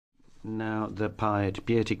Now the Paet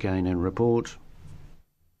Pietikäinen report.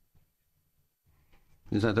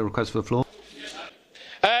 Is that the request for the floor?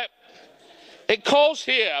 It calls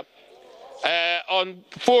here on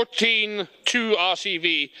 14.2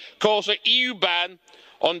 RCV, calls for EU ban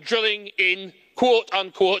on drilling in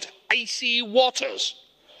quote-unquote icy waters.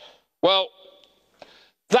 Well,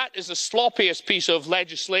 that is the sloppiest piece of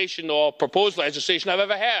legislation or proposed legislation I've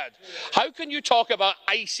ever heard. How can you talk about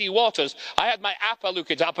icy waters? I had my APA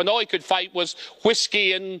look it up and all he could find was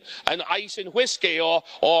whiskey and ice in whiskey or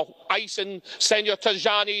ice in Senor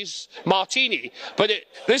Tajani's martini. But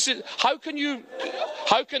how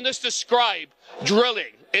can this describe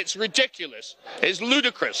drilling? It's ridiculous. It's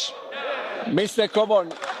ludicrous. Mr.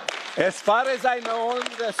 Coburn, as far as I know,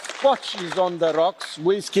 the Scotch is on the rocks,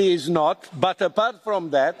 whiskey is not. But apart from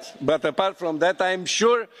that, I am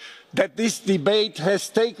sure that this debate has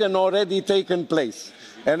already taken place.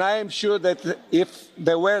 And I am sure that if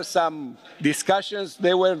there were some discussions,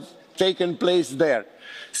 they were taken place there.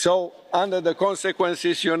 So under the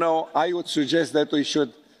consequences, I would suggest that we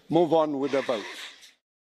should move on with the vote.